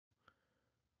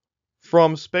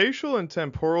From spatial and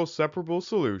temporal separable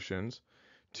solutions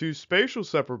to spatial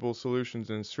separable solutions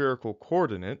in spherical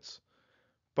coordinates,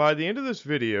 by the end of this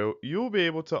video, you will be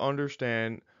able to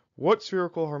understand what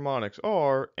spherical harmonics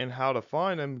are and how to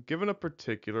find them given a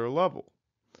particular level.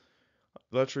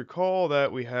 Let's recall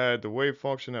that we had the wave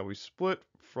function that we split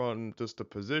from just the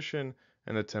position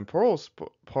and the temporal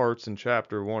parts in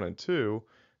chapter 1 and 2.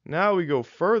 Now we go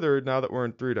further, now that we're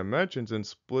in 3 dimensions, and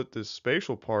split this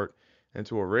spatial part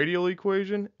into a radial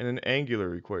equation and an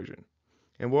angular equation.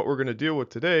 And what we're going to deal with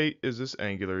today is this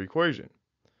angular equation.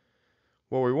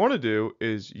 What we want to do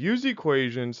is use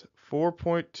equations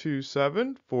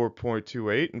 4.27,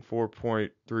 4.28, and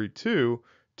 4.32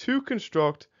 to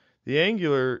construct the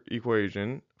angular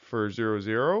equation for 0,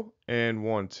 0 and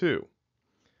 1, 2.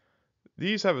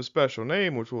 These have a special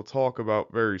name which we'll talk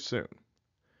about very soon.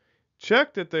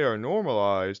 Check that they are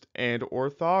normalized and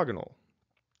orthogonal.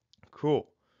 Cool.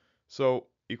 So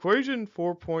equation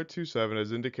 4.27,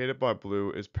 as indicated by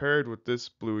blue, is paired with this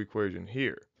blue equation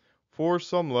here for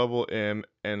some level m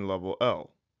and level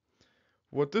L.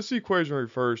 What this equation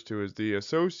refers to is the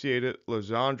associated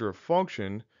Legendre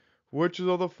function, which is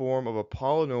of the form of a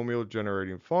polynomial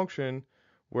generating function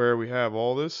where we have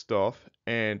all this stuff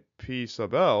and p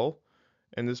sub L,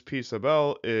 and this p sub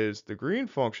L is the green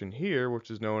function here,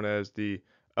 which is known as the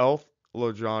nth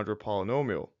Legendre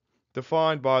polynomial,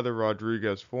 defined by the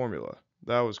Rodriguez formula.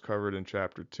 That was covered in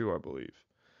chapter 2, I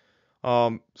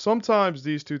believe. Sometimes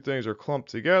these two things are clumped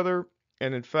together,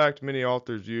 and in fact many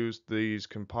authors use these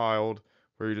compiled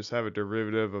where you just have a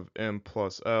derivative of m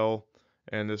plus L,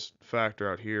 and this factor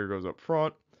out here goes up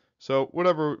front. So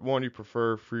whatever one you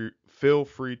prefer, feel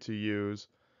free to use.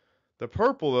 The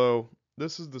purple though,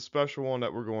 this is the special one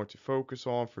that we're going to focus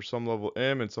on for some level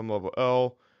m and some level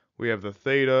L. We have the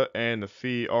theta and the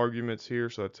phi arguments here,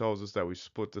 so that tells us that we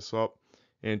split this up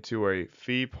into a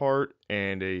phi part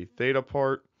and a theta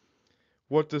part.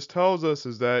 What this tells us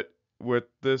is that with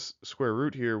this square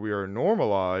root here, we are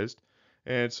normalized.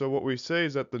 And so what we say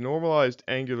is that the normalized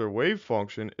angular wave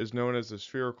function is known as the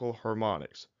spherical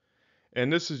harmonics.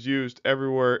 And this is used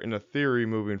everywhere in the theory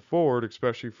moving forward,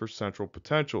 especially for central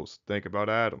potentials. Think about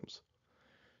atoms.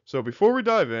 So before we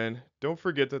dive in, don't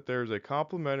forget that there's a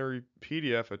complimentary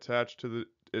PDF attached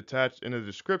in the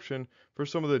description for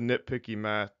some of the nitpicky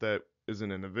math that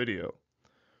isn't in the video.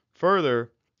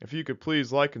 Further, if you could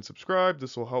please like and subscribe,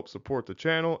 this will help support the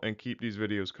channel and keep these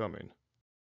videos coming.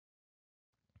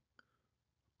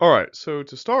 Alright, so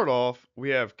to start off, we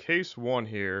have case 1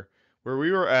 here, where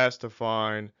we were asked to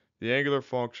find the angular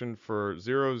function for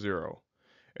 0, 0.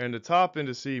 And the top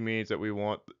indice means that we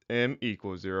want m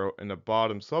equals 0, and the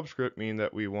bottom subscript mean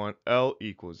that we want L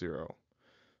equals 0.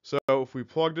 So if we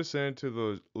plug this into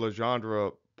the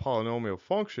Legendre polynomial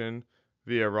function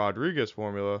via Rodriguez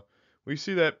formula, we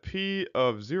see that p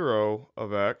of 0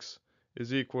 of x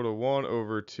is equal to 1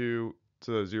 over 2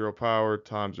 to the 0 power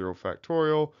times 0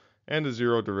 factorial and the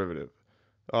 0 derivative.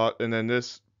 And then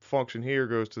this function here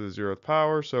goes to the 0th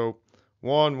power, so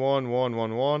 1, 1, 1,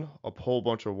 1, 1, a whole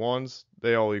bunch of 1s,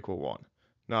 they all equal 1.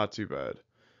 Not too bad.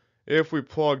 If we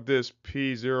plug this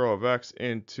p0 of x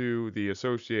into the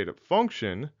associated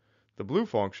function, the blue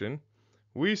function,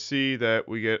 we see that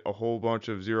we get a whole bunch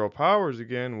of 0 powers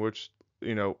again, which,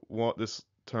 this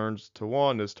turns to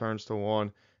 1, this turns to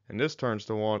 1, and this turns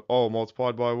to 1, all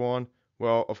multiplied by 1.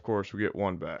 Well, of course, we get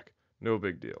 1 back. No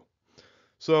big deal.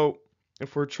 So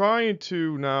if we're trying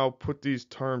to now put these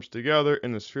terms together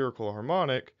in the spherical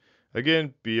harmonic,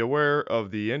 again, be aware of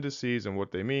the indices and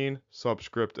what they mean.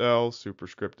 Subscript L,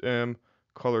 superscript M,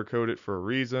 color-coded for a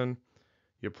reason.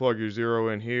 You plug your 0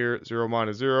 in here, 0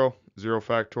 minus 0, 0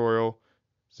 factorial,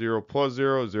 0 plus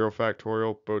 0, 0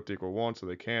 factorial, both equal 1, so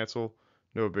they cancel.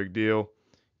 No big deal.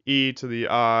 E to the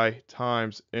I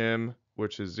times M,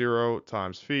 which is 0,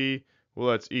 times phi. Well,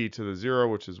 that's e to the 0,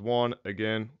 which is 1.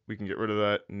 Again, we can get rid of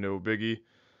that, no biggie.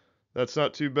 That's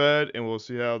not too bad, and we'll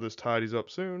see how this tidies up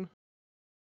soon.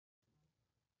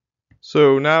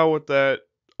 So now with that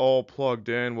all plugged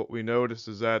in, what we notice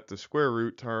is that the square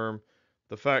root term,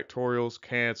 the factorials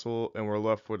cancel, and we're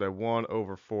left with a 1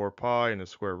 over 4 pi in the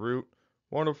square root.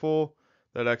 Wonderful.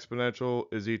 That exponential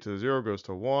is e to the 0 goes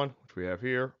to 1, which we have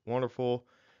here. Wonderful.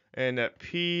 And that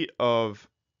p of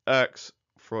x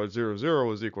for 0,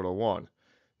 0 is equal to 1.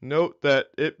 Note that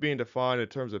it being defined in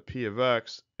terms of p of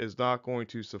x is not going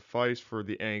to suffice for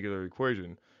the angular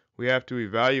equation. We have to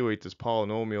evaluate this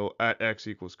polynomial at x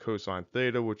equals cosine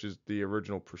theta, which is the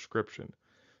original prescription.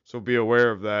 So be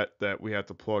aware of that we have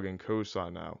to plug in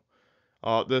cosine now.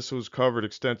 This was covered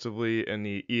extensively in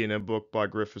the E&M book by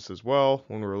Griffiths as well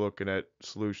when we were looking at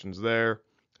solutions there.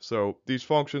 So these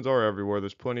functions are everywhere.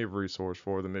 There's plenty of resource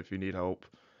for them if you need help.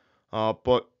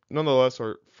 But nonetheless,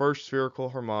 our first spherical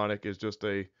harmonic is just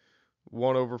a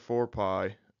 1 over 4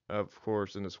 pi, of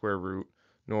course, in the square root,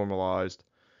 normalized.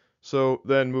 So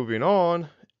then moving on,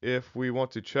 if we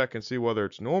want to check and see whether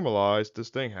it's normalized, this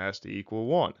thing has to equal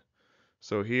 1.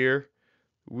 So here,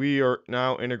 we are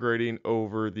now integrating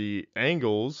over the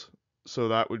angles. So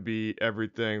that would be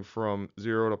everything from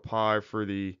 0 to pi for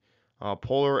the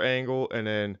polar angle, and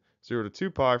then 0 to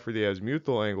 2 pi for the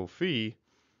azimuthal angle phi.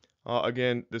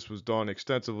 Again, this was done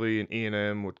extensively in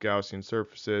E&M with Gaussian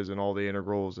surfaces and all the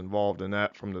integrals involved in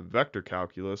that from the vector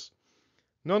calculus.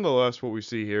 Nonetheless, what we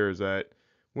see here is that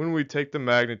when we take the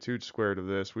magnitude squared of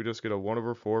this, we just get a 1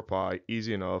 over 4 pi,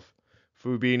 easy enough.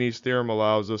 Fubini's theorem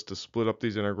allows us to split up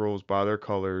these integrals by their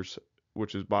colors,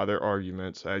 which is by their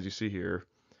arguments, as you see here.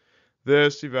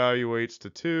 This evaluates to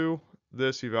 2,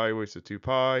 this evaluates to 2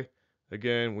 pi.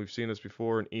 Again, we've seen this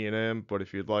before in E&M, but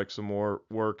if you'd like some more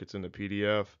work, it's in the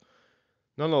PDF.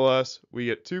 Nonetheless, we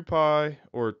get 2 pi,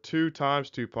 or 2 times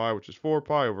 2 pi, which is 4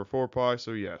 pi over 4 pi,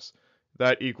 so yes,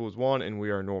 that equals 1, and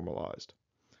we are normalized.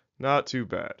 Not too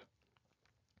bad.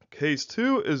 Case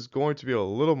 2 is going to be a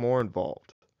little more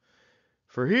involved.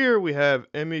 For here, we have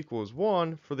m equals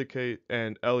 1 for the case,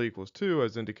 and l equals 2,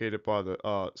 as indicated by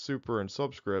the super and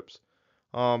subscripts.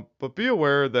 But be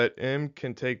aware that m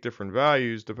can take different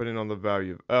values depending on the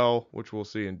value of l, which we'll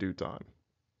see in due time.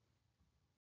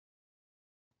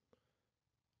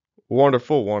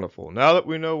 Wonderful, wonderful. Now that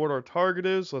we know what our target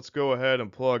is, let's go ahead and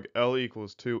plug l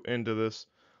equals 2 into this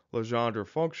Legendre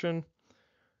function.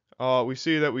 We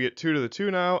see that we get 2 to the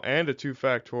 2 now and a 2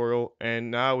 factorial, and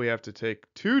now we have to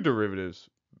take 2 derivatives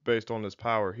based on this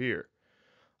power here.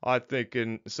 I think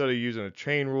instead of using a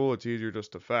chain rule, it's easier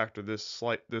just to factor this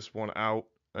one out,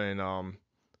 and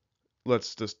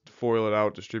let's just FOIL it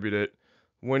out, distribute it.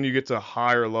 When you get to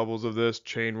higher levels of this,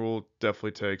 chain rule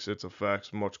definitely takes its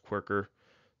effects much quicker.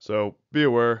 So be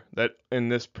aware that in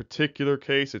this particular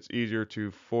case, it's easier to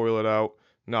FOIL it out.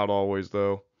 Not always,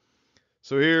 though.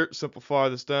 So here, simplify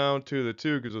this down. 2 to the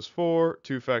 2 gives us 4.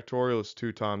 2 factorial is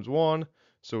 2 times 1.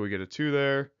 So we get a 2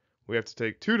 there. We have to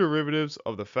take 2 derivatives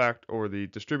of the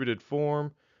distributed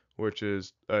form, which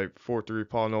is a 4-3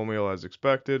 polynomial as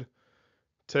expected.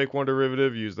 Take 1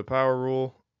 derivative, use the power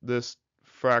rule. This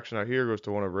fraction out here goes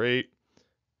to 1 over 8.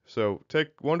 So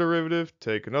take 1 derivative,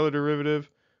 take another derivative.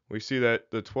 We see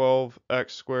that the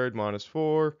 12x squared minus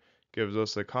 4 gives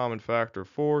us a common factor of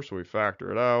 4, so we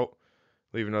factor it out,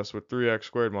 leaving us with 3x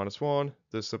squared minus 1.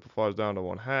 This simplifies down to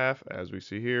 1/2, as we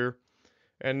see here.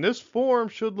 And this form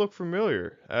should look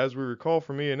familiar. As we recall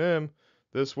from E&M,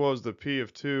 this was the P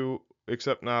of 2,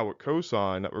 except now with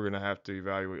cosine that we're going to have to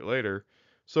evaluate later.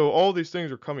 So all these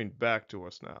things are coming back to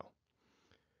us now.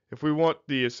 If we want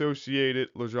the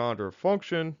associated Legendre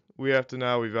function, we have to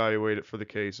now evaluate it for the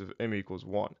case of m equals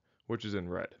 1, which is in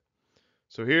red.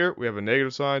 So here we have a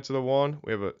negative sign to the 1.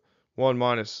 We have a 1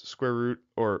 minus square root,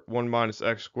 or 1 minus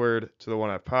x squared to the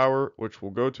 1/2 power, which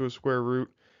will go to a square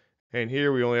root. And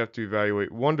here we only have to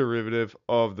evaluate 1 derivative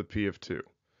of the P of 2.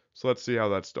 So let's see how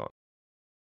that's done.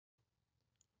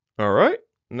 All right,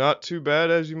 not too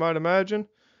bad as you might imagine.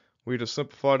 We just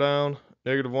simplify down.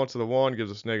 Negative 1 to the 1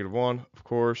 gives us negative 1. Of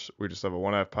course, we just have a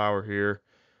 1/2 power here.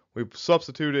 We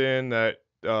substitute in that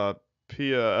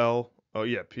P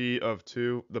of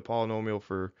 2, the polynomial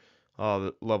for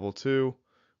the level 2.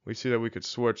 We see that we could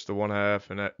switch the 1/2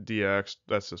 and that dx,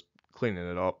 that's just cleaning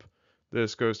it up.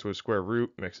 This goes to a square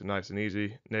root, makes it nice and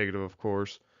easy, negative of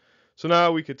course. So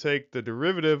now we could take the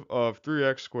derivative of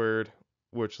 3x squared,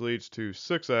 which leads to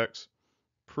 6x,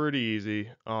 pretty easy.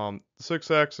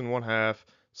 6x and 1/2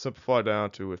 simplify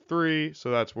down to a 3, so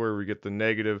that's where we get the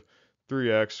negative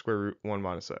 3x square root 1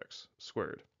 minus x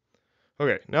squared.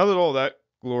 Okay, now that all that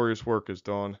glorious work is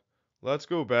done, let's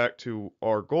go back to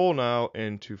our goal now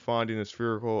into finding the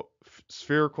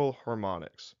spherical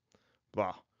harmonics.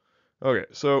 Blah. Okay,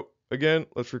 so again,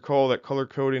 let's recall that color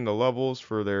coding the levels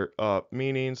for their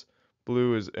meanings.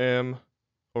 Blue is M,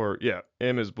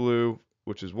 M is blue,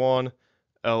 which is 1.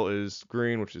 L is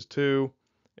green, which is 2.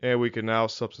 And we can now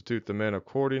substitute them in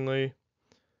accordingly.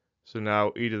 So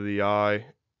now e to the I,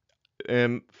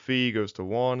 m phi goes to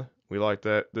 1. We like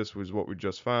that. This was what we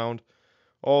just found.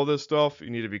 All this stuff, you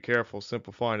need to be careful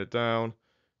simplifying it down.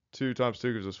 2 times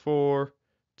 2 gives us 4.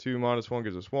 2 minus 1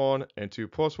 gives us 1. And 2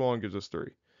 plus 1 gives us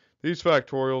 3. These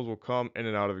factorials will come in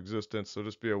and out of existence, so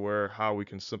just be aware how we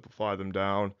can simplify them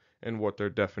down and what their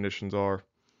definitions are.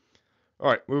 All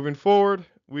right, moving forward,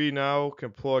 we now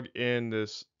can plug in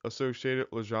this associated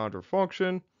Legendre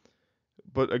function.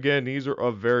 But again, these are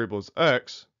of variables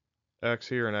x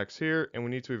here and x here, and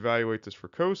we need to evaluate this for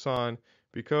cosine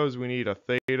because we need a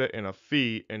theta and a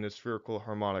phi in the spherical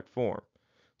harmonic form.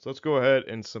 So let's go ahead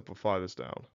and simplify this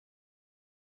down.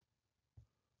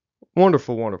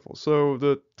 Wonderful, wonderful. So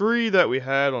the 3 that we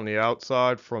had on the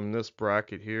outside from this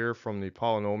bracket here from the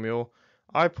polynomial,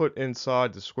 I put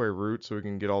inside the square root so we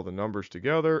can get all the numbers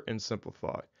together and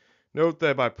simplify. Note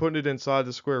that by putting it inside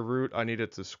the square root, I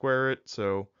needed to square it,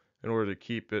 so in order to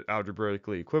keep it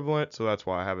algebraically equivalent, so that's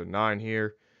why I have a 9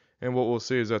 here. And what we'll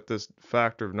see is that this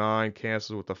factor of 9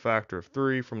 cancels with the factor of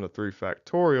 3 from the 3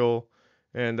 factorial,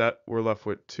 and that we're left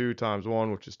with 2 times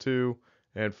 1, which is 2,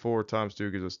 and 4 times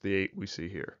 2 gives us the 8 we see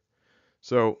here.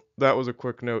 So that was a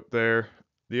quick note there.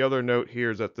 The other note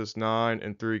here is that this 9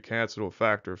 and 3 cancel to a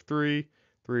factor of 3.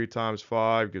 3 times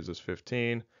 5 gives us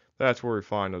 15. That's where we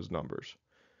find those numbers.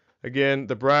 Again,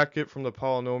 the bracket from the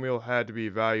polynomial had to be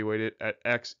evaluated at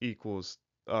x equals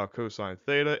cosine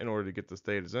theta in order to get the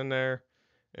thetas in there.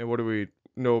 And what do we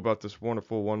know about this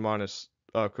wonderful 1 minus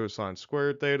cosine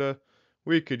squared theta?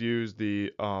 We could use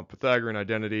the Pythagorean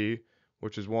identity,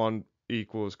 which is 1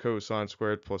 equals cosine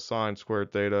squared plus sine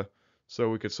squared theta. So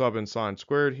we could sub in sine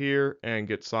squared here and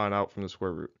get sine out from the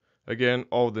square root. Again,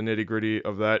 all the nitty gritty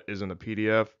of that is in the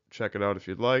PDF. Check it out if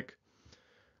you'd like.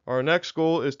 Our next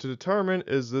goal is to determine,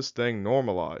 is this thing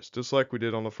normalized, just like we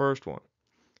did on the first one.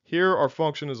 Here our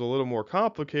function is a little more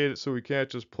complicated, so we can't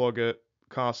just plug a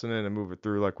constant in and move it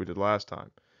through like we did last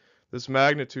time. This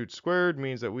magnitude squared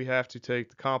means that we have to take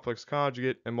the complex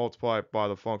conjugate and multiply it by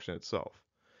the function itself.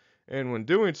 And when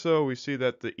doing so, we see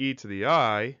that the e to the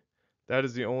I, that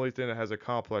is the only thing that has a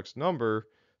complex number,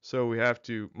 so we have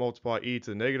to multiply e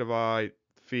to the negative I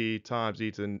phi times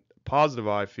e to the positive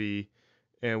I phi,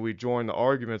 and we join the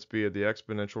arguments via the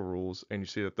exponential rules, and you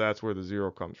see that that's where the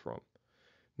 0 comes from.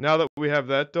 Now that we have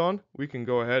that done, we can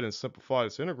go ahead and simplify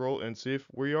this integral and see if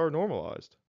we are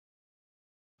normalized.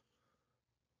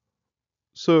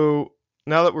 So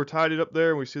now that we're tidied up there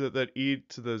and we see that that e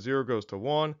to the 0 goes to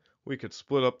 1, we could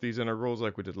split up these integrals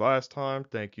like we did last time.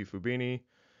 Thank you, Fubini.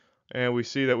 And we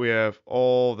see that we have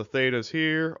all the thetas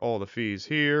here, all the phis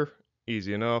here,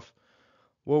 easy enough.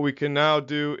 What we can now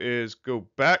do is go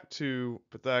back to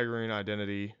Pythagorean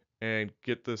identity and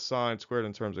get the sine squared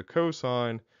in terms of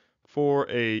cosine for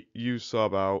a u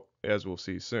sub out, as we'll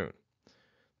see soon.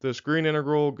 This green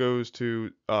integral goes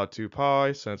to 2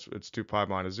 pi, since it's 2 pi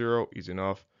minus 0, easy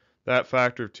enough. That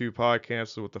factor of 2 pi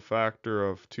cancels with the factor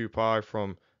of 2 pi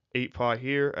from 8 pi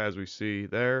here, as we see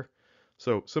there.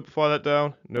 So simplify that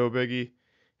down, no biggie.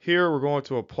 Here we're going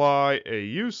to apply a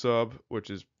u sub,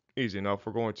 which is easy enough.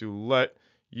 We're going to let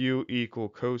u equal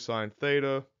cosine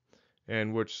theta,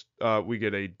 and which we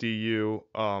get a du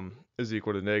is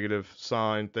equal to negative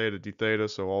sine theta d theta,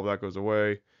 so all that goes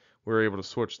away. We're able to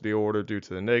switch the order due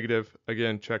to the negative.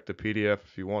 Again, check the PDF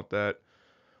if you want that.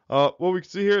 What we can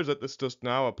see here is that this is just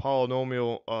now a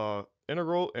polynomial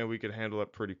integral, and we can handle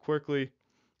it pretty quickly.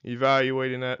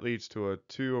 Evaluating that leads to a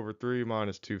 2 over 3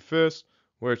 minus 2/5,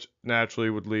 which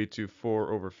naturally would lead to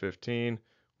 4 over 15,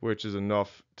 which is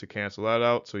enough to cancel that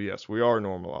out. So yes, we are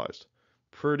normalized.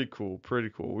 Pretty cool, pretty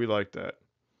cool. We like that.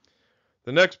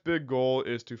 The next big goal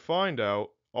is to find out,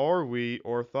 are we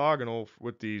orthogonal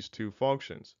with these two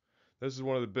functions? This is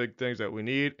one of the big things that we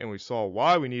need, and we saw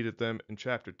why we needed them in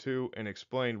Chapter 2 and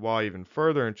explained why even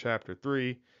further in Chapter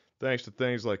 3, thanks to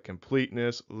things like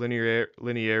completeness,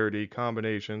 linearity,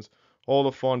 combinations, all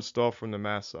the fun stuff from the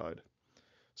math side.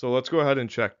 So let's go ahead and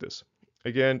check this.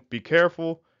 Again, be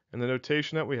careful. In the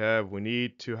notation that we have, we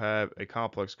need to have a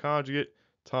complex conjugate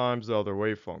times the other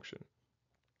wave function.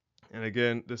 And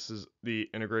again, this is the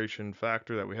integration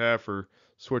factor that we have for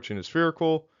switching to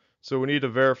spherical. So we need to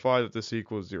verify that this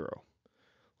equals 0.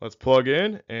 Let's plug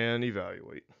in and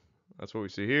evaluate. That's what we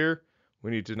see here. We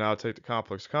need to now take the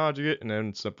complex conjugate and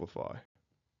then simplify.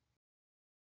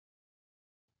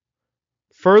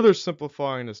 Further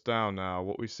simplifying this down now,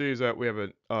 what we see is that we have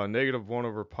a negative 1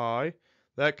 over pi.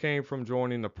 That came from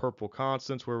joining the purple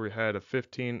constants where we had a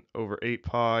 15 over 8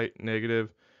 pi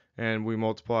negative, and we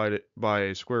multiplied it by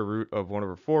a square root of 1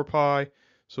 over 4 pi.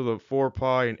 So the 4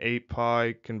 pi and 8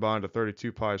 pi combined to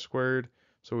 32 pi squared.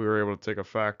 So we were able to take a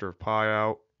factor of pi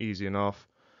out, easy enough.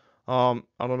 I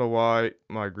don't know why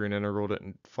my green integral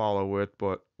didn't follow it,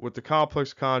 but with the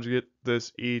complex conjugate,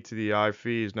 this e to the I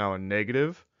phi is now a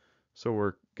negative. So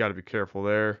we're got to be careful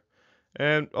there.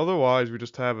 And otherwise, we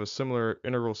just have a similar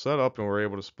integral setup, and we're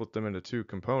able to split them into two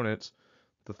components.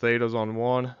 The theta's on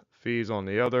one, phi's on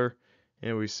the other.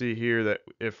 And we see here that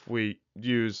if we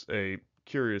use a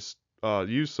curious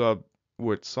u sub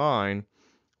with sine,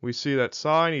 we see that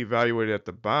sine evaluated at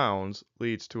the bounds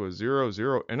leads to a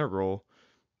 0,0 integral.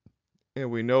 And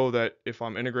we know that if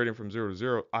I'm integrating from 0 to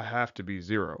 0, I have to be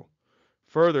 0.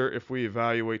 Further, if we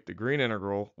evaluate the green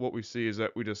integral, what we see is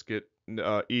that we just get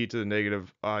e to the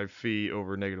negative I phi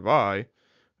over negative I,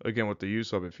 again with the u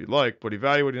sub if you'd like, but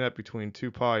evaluating that between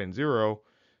 2 pi and 0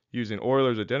 using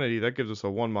Euler's identity, that gives us a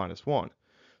 1 minus 1.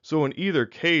 So in either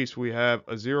case, we have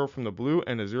a 0 from the blue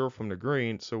and a 0 from the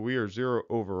green, so we are 0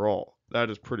 overall. That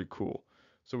is pretty cool.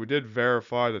 So we did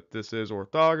verify that this is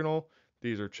orthogonal.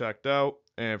 These are checked out,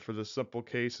 and for the simple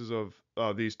cases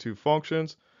of these two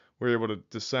functions, we're able to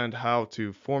descend how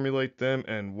to formulate them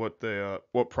and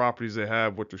what properties they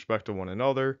have with respect to one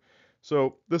another.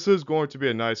 So this is going to be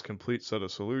a nice complete set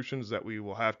of solutions that we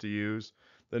will have to use.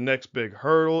 The next big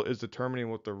hurdle is determining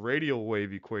what the radial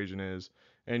wave equation is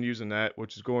and using that,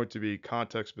 which is going to be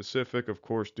context specific, of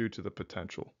course, due to the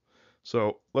potential.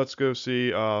 So let's go see,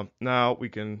 now we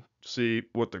can see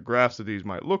what the graphs of these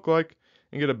might look like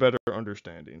and get a better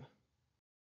understanding.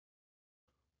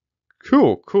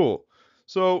 Cool.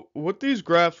 So what these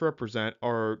graphs represent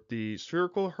are the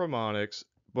spherical harmonics,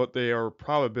 but they are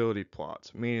probability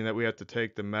plots, meaning that we have to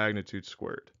take the magnitude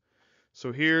squared.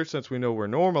 So here, since we know we're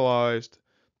normalized,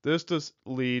 this just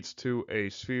leads to a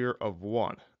sphere of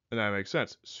 1. And that makes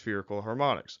sense. Spherical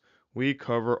harmonics. We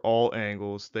cover all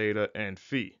angles, theta and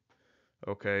phi.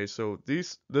 Okay, so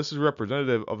this is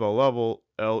representative of the level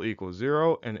L equals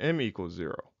 0 and M equals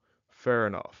 0. Fair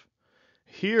enough.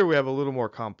 Here we have a little more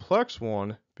complex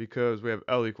one because we have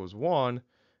L equals 1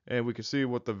 and we can see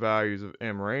what the values of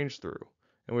M range through.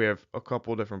 And we have a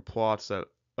couple different plots that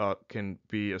can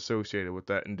be associated with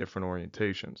that in different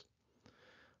orientations.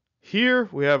 Here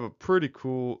we have a pretty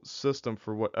cool system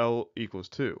for what L equals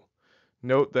 2.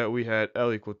 Note that we had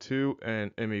L equal 2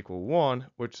 and M equal 1,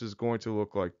 which is going to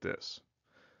look like this.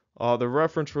 The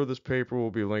reference for this paper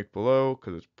will be linked below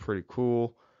because it's pretty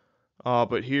cool.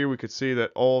 But here we could see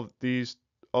that all of these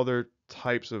other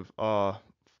types of,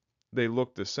 they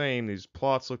look the same, these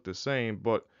plots look the same,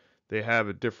 but they have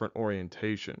a different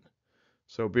orientation.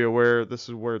 So be aware, this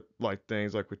is where like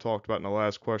things like we talked about in the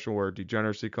last question where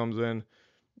degeneracy comes in.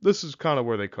 This is kind of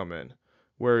where they come in,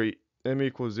 where M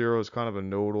equals 0 is kind of a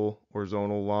nodal or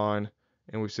zonal line,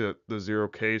 and we see that the 0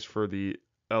 case for the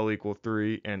L equal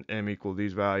 3 and M equal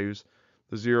these values.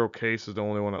 The 0 case is the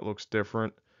only one that looks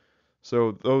different.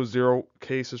 So those 0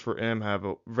 cases for M have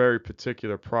a very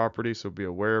particular property, so be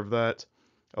aware of that.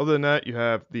 Other than that, you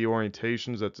have the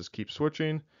orientations that just keep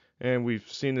switching, and we've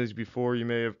seen these before. You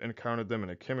may have encountered them in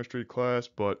a chemistry class,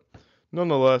 but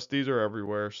nonetheless, these are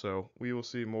everywhere, so we will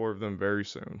see more of them very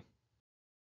soon.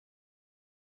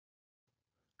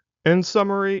 In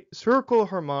summary, spherical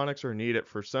harmonics are needed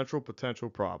for central potential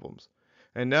problems,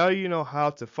 and now you know how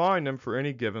to find them for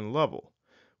any given level,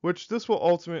 which this will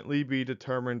ultimately be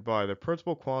determined by the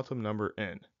principal quantum number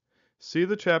n. See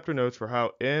the chapter notes for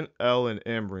how n, L, and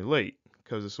m relate,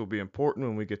 because this will be important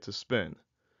when we get to spin.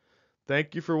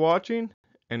 Thank you for watching,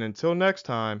 and until next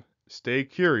time, stay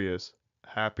curious,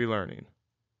 happy learning.